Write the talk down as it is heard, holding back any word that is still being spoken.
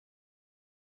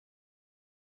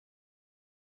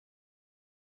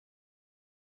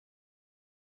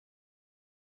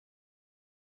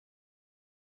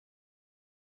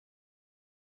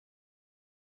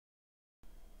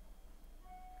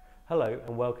Hello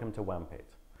and welcome to Wampit.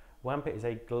 Wampit is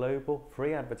a global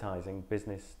free advertising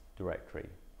business directory.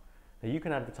 Now you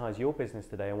can advertise your business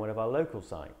today on one of our local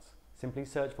sites. Simply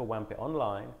search for Wampit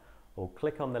online or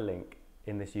click on the link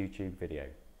in this YouTube video.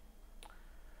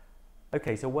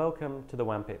 Okay, so welcome to the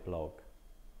Wampit blog.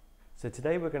 So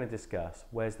today we're going to discuss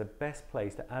where's the best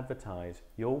place to advertise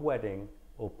your wedding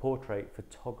or portrait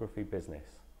photography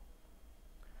business.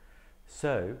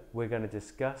 So we're going to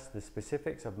discuss the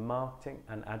specifics of marketing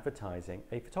and advertising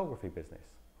a photography business.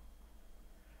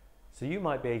 So you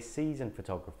might be a seasoned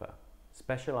photographer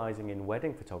specializing in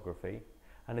wedding photography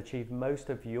and achieve most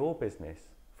of your business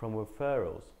from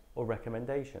referrals or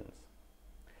recommendations.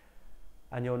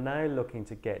 And you're now looking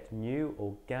to get new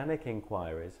organic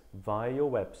inquiries via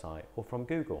your website or from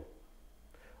Google.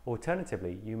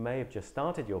 Alternatively, you may have just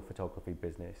started your photography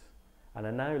business and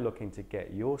are now looking to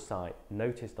get your site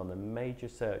noticed on the major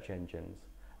search engines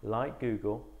like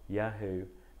Google, Yahoo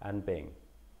and Bing,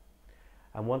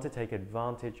 and want to take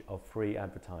advantage of free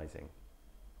advertising.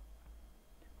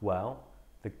 Well,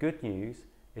 the good news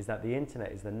is that the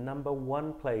internet is the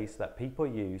 #1 place that people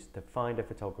use to find a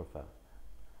photographer,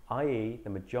 i.e. the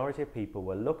majority of people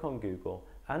will look on Google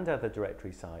and other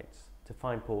directory sites to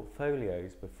find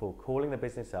portfolios before calling the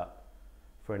business up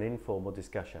for an informal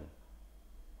discussion.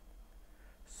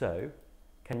 So,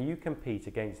 can you compete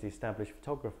against the established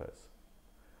photographers?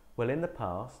 Well, in the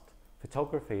past,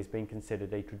 photography has been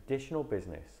considered a traditional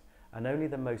business and only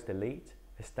the most elite,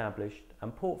 established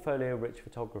and portfolio-rich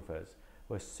photographers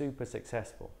were super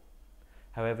successful.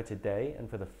 However, today and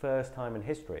for the first time in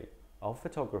history of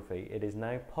photography, it is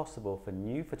now possible for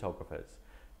new photographers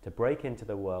to break into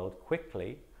the world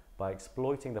quickly by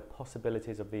exploiting the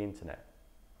possibilities of the internet.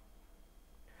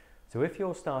 So if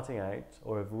you're starting out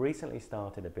or have recently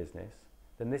started a business,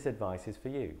 then this advice is for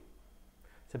you.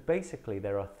 So basically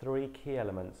there are 3 key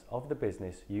elements of the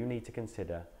business you need to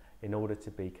consider in order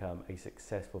to become a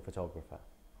successful photographer.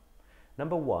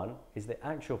 Number 1 is the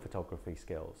actual photography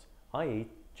skills, i.e.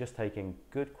 just taking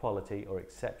good quality or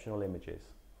exceptional images.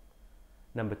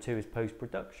 Number 2 is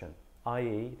post-production,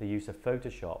 i.e. the use of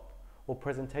Photoshop or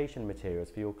presentation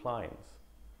materials for your clients.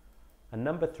 And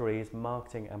number 3 is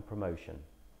marketing and promotion.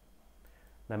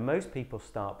 Now most people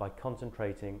start by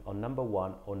concentrating on number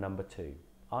 1 or number 2,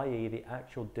 i.e. the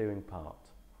actual doing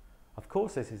part. Of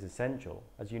course this is essential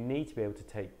as you need to be able to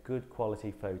take good quality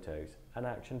photos and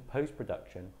action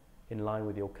post-production in line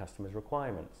with your customers'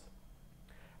 requirements.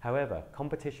 However,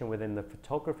 competition within the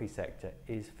photography sector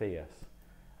is fierce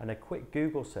and a quick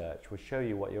Google search will show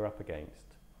you what you're up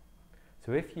against.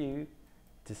 So if you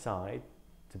decide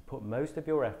to put most of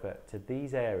your effort to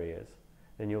these areas,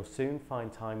 then you'll soon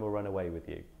find time will run away with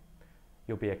you.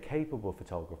 You'll be a capable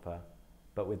photographer,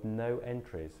 but with no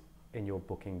entries in your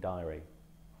booking diary.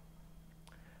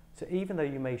 So even though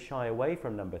you may shy away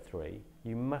from number 3,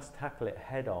 you must tackle it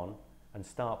head on and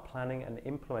start planning and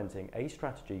implementing a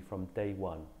strategy from day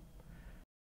 1.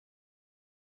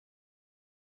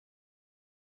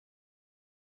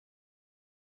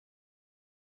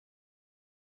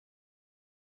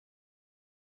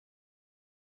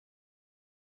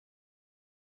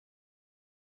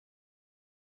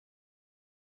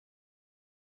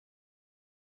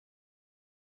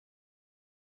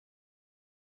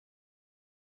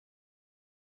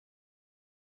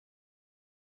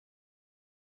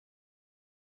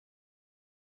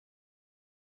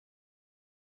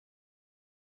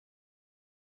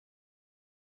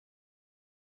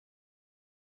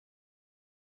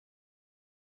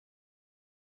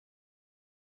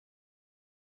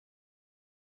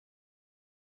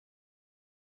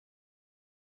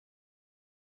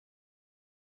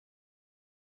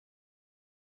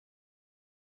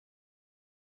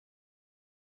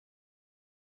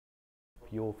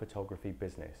 Your photography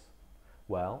business?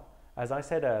 Well, as I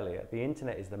said earlier, the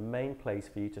internet is the main place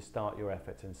for you to start your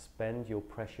efforts and spend your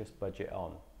precious budget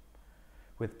on.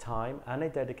 With time and a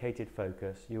dedicated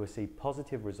focus, you will see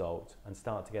positive results and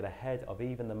start to get ahead of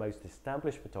even the most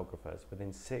established photographers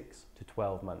within 6 to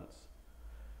 12 months.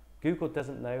 Google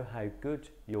doesn't know how good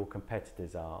your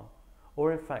competitors are,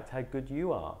 or in fact how good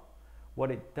you are.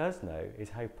 What it does know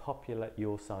is how popular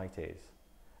your site is,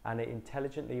 and it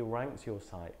intelligently ranks your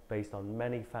site based on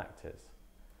many factors.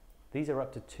 These are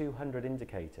up to 200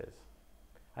 indicators,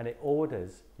 and it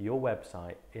orders your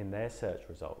website in their search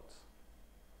results.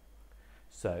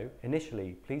 So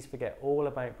initially, please forget all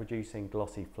about producing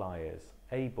glossy flyers,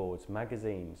 A-boards,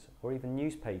 magazines, or even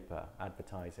newspaper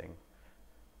advertising,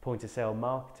 point of sale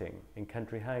marketing in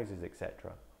country houses,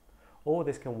 etc. All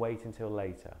this can wait until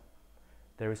later.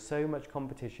 There is so much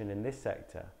competition in this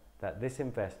sector that this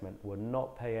investment will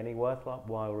not pay any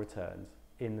worthwhile returns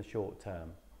in the short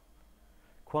term.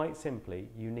 Quite simply,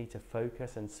 you need to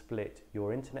focus and split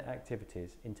your internet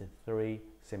activities into 3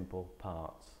 simple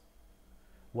parts.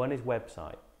 One is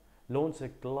website. Launch a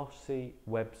glossy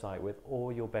website with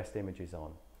all your best images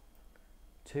on.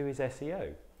 2 is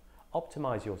SEO.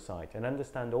 Optimize your site and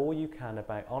understand all you can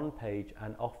about on-page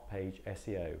and off-page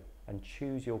SEO and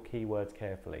choose your keywords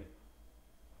carefully.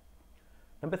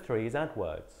 Number 3 is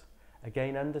AdWords.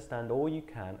 Again, understand all you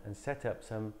can and set up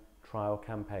some trial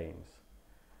campaigns.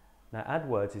 Now,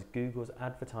 AdWords is Google's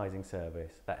advertising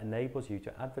service that enables you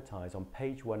to advertise on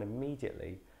page 1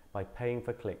 immediately by paying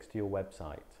for clicks to your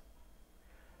website.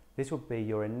 This will be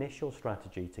your initial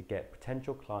strategy to get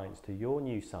potential clients to your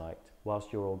new site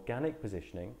whilst your organic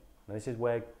positioning, and this is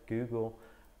where Google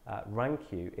rank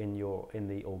you in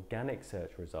the organic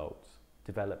search results,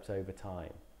 develops over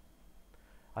time.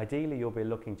 Ideally, you'll be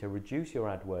looking to reduce your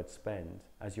AdWords spend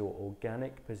as your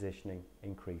organic positioning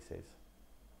increases.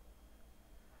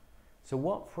 So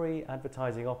what free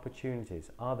advertising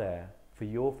opportunities are there for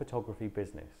your photography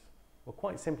business? Well,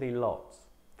 quite simply, lots.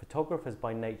 Photographers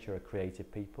by nature are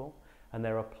creative people, and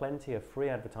there are plenty of free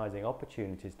advertising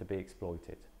opportunities to be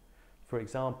exploited. For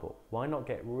example, why not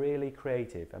get really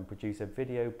creative and produce a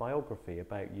video biography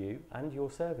about you and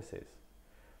your services?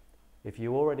 If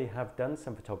you already have done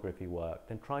some photography work,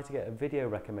 then try to get a video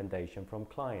recommendation from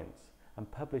clients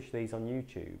and publish these on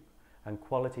YouTube and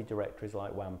quality directories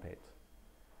like Wampit.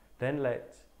 Then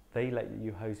they let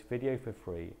you host video for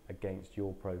free against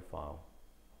your profile.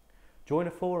 Join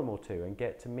a forum or two and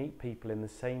get to meet people in the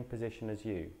same position as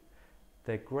you.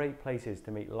 They're great places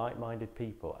to meet like-minded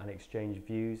people and exchange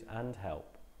views and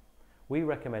help. We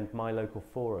recommend My Local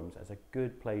Forums as a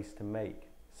good place to make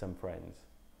some friends.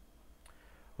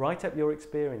 Write up your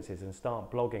experiences and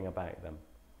start blogging about them.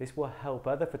 This will help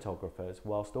other photographers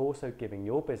whilst also giving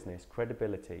your business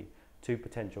credibility to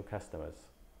potential customers.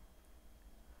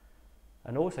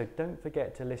 And also, don't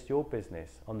forget to list your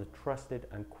business on the trusted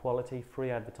and quality free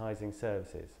advertising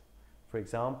services. For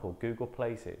example, Google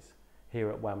Places, here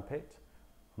at Wampit,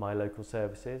 My Local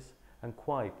Services, and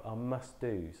Quip are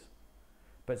must-dos.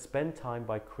 But spend time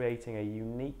by creating a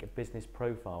unique business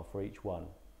profile for each one.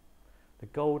 The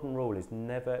golden rule is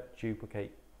never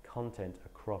duplicate content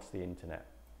across the internet.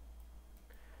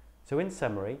 So in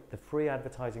summary, the free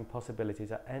advertising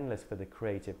possibilities are endless for the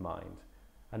creative mind.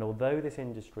 And although this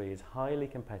industry is highly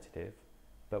competitive,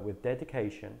 but with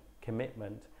dedication,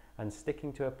 commitment, and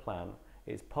sticking to a plan,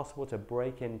 it's possible to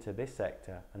break into this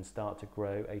sector and start to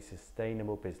grow a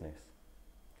sustainable business.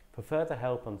 For further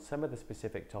help on some of the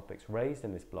specific topics raised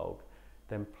in this blog,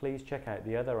 then please check out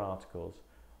the other articles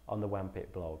on the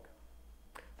Wampit blog.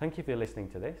 Thank you for listening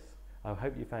to this. I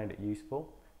hope you found it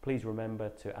useful. Please remember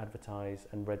to advertise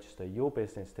and register your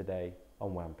business today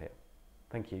on Wampit.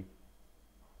 Thank you.